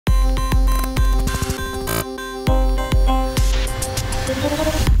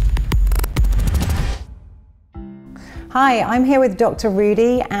Hi, I'm here with Dr.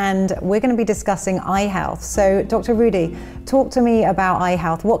 Rudi, and we're going to be discussing eye health. So, Dr. Rudi, talk to me about eye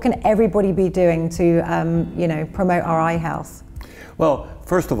health. What can everybody be doing to, promote our eye health? Well,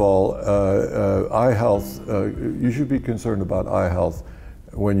 first of all, eye health, you should be concerned about eye health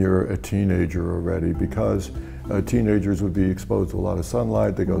when you're a teenager already, because teenagers would be exposed to a lot of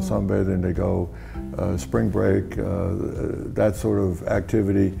sunlight. They go sunbathing, they go spring break, that sort of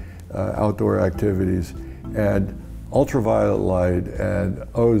activity, outdoor activities. And ultraviolet light and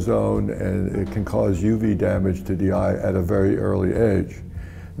ozone, and it can cause UV damage to the eye at a very early age.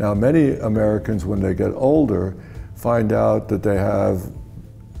 Now, many Americans, when they get older, find out that they have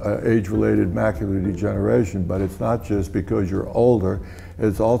age-related macular degeneration, but it's not just because you're older,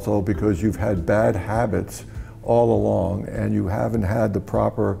 it's also because you've had bad habits all along and you haven't had the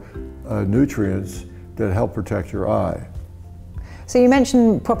proper nutrients that help protect your eye. So you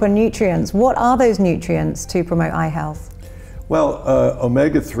mentioned proper nutrients. What are those nutrients to promote eye health? Well,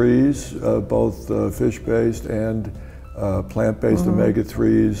 omega-3s, both fish-based and plant-based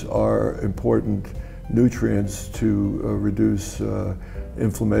omega-3s are important nutrients to reduce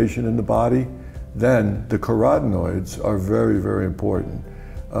inflammation in the body. Then the carotenoids are very, very important.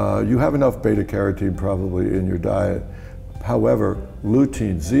 You have enough beta-carotene probably in your diet. However,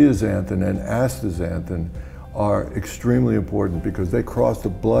 lutein, zeaxanthin, and astaxanthin are extremely important because they cross the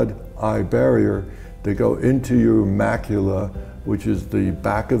blood-eye barrier. They go into your macula, which is the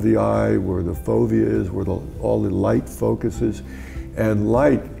back of the eye where the fovea is, where all the light focuses. And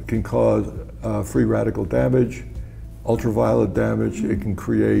light can cause free radical damage, ultraviolet damage. It can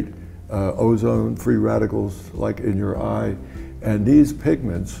create ozone free radicals like in your eye. And these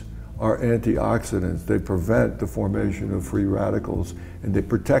pigments are antioxidants. They prevent the formation of free radicals and they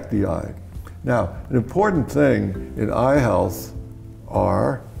protect the eye. Now, an important thing in eye health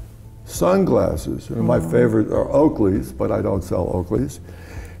are sunglasses. And my favorite are Oakley's, but I don't sell Oakley's.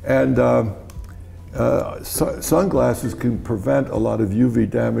 And sunglasses can prevent a lot of UV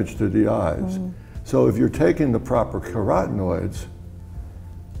damage to the eyes. So if you're taking the proper carotenoids,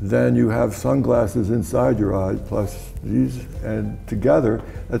 then you have sunglasses inside your eyes plus these, and together,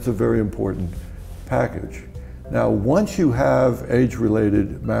 that's a very important package. Now, once you have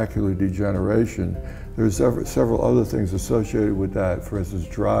age-related macular degeneration, there's several other things associated with that. For instance,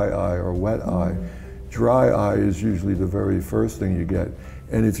 dry eye or wet eye. Dry eye is usually the very first thing you get.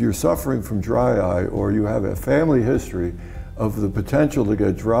 And if you're suffering from dry eye or you have a family history of the potential to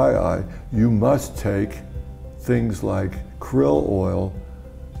get dry eye, you must take things like krill oil,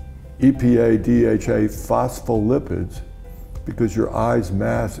 EPA, DHA, phospholipids, because your eye's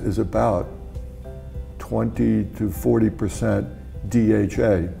mass is about 20 to 40%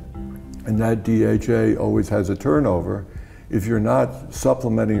 DHA. And that DHA always has a turnover. If you're not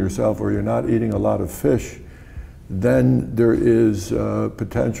supplementing yourself or you're not eating a lot of fish, then there is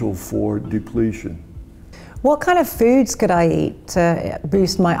potential for depletion. What kind of foods could I eat to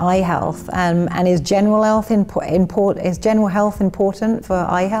boost my eye health? And is general health important for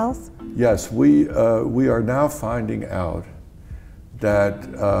eye health? Yes, we are now finding out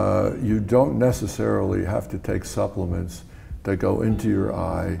that you don't necessarily have to take supplements that go into your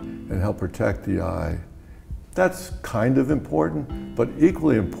eye and help protect the eye. That's kind of important, but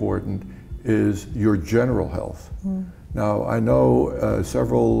equally important is your general health. Now, I know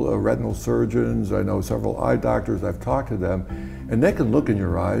several retinal surgeons, I know several eye doctors, I've talked to them, and they can look in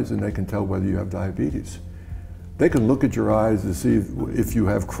your eyes and they can tell whether you have diabetes. They can look at your eyes to see if you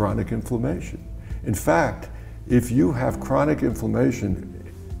have chronic inflammation. In fact, if you have chronic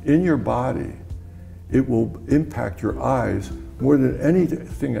inflammation in your body, it will impact your eyes more than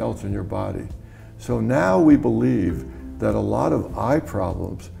anything else in your body. So now we believe that a lot of eye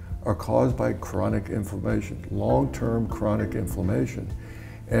problems are caused by chronic inflammation, long-term chronic inflammation.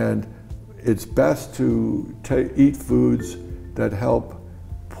 And it's best to eat foods that help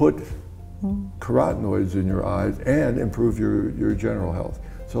put carotenoids in your eyes and improve your general health.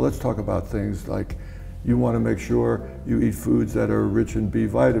 So let's talk about things like you want to make sure you eat foods that are rich in B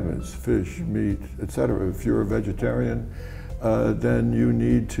vitamins, fish, meat, etc. If you're a vegetarian, then you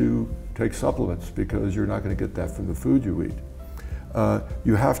need to take supplements because you're not going to get that from the food you eat.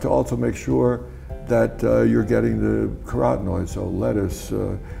 You have to also make sure that you're getting the carotenoids, so lettuce,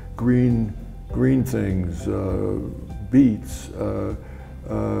 green things, beets,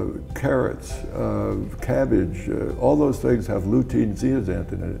 carrots, cabbage, all those things have lutein,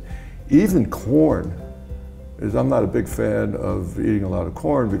 zeaxanthin in it. Even corn I'm not a big fan of eating a lot of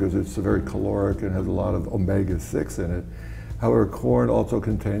corn because it's very caloric and has a lot of omega-6 in it. However, corn also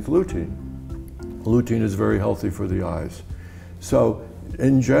contains lutein. Lutein is very healthy for the eyes. So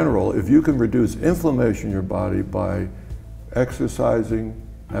in general, if you can reduce inflammation in your body by exercising,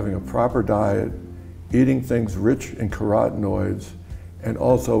 having a proper diet, eating things rich in carotenoids, and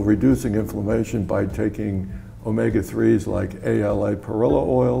also reducing inflammation by taking omega-3s like ALA perilla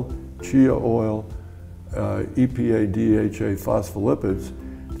oil, chia oil, EPA, DHA phospholipids,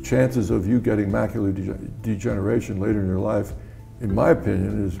 the chances of you getting macular degeneration later in your life, in my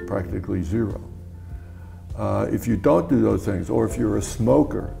opinion, is practically zero. If you don't do those things, or if you're a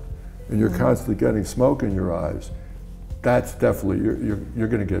smoker and you're constantly getting smoke in your eyes, that's definitely, you're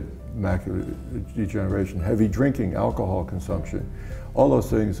going to get macular degeneration. Heavy drinking, alcohol consumption, all those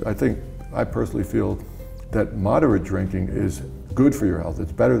things. I personally feel that moderate drinking is good for your health.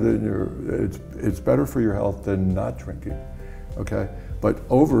 It's better than it's better for your health than not drinking, okay? But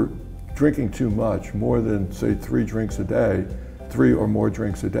drinking too much, more than say 3 drinks a day, 3 or more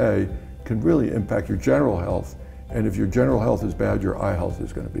drinks a day, can really impact your general health. And if your general health is bad, your eye health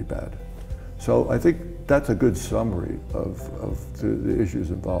is going to be bad. So I think that's a good summary of the issues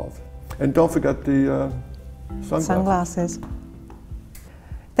involved. And don't forget the sunglasses.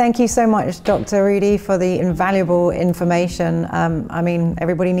 Thank you so much, Dr. Rudi, for the invaluable information. I mean,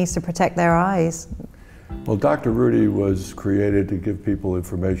 everybody needs to protect their eyes. Well, Dr. Rudi was created to give people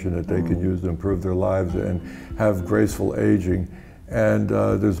information that they can use to improve their lives and have graceful aging. And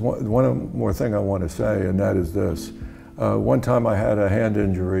there's one more thing I want to say, and that is this. One time I had a hand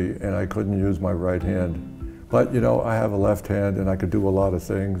injury and I couldn't use my right hand. But you know, I have a left hand and I could do a lot of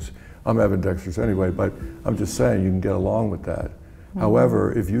things. I'm ambidextrous anyway, but I'm just saying you can get along with that.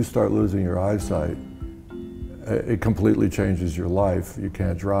 However, if you start losing your eyesight, it completely changes your life. You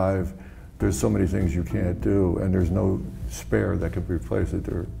can't drive. There's so many things you can't do, and there's no spare that can replace it.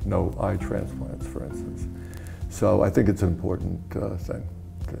 There are no eye transplants, for instance. So I think it's an important thing.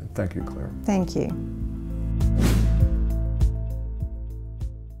 Thank you, Claire. Thank you.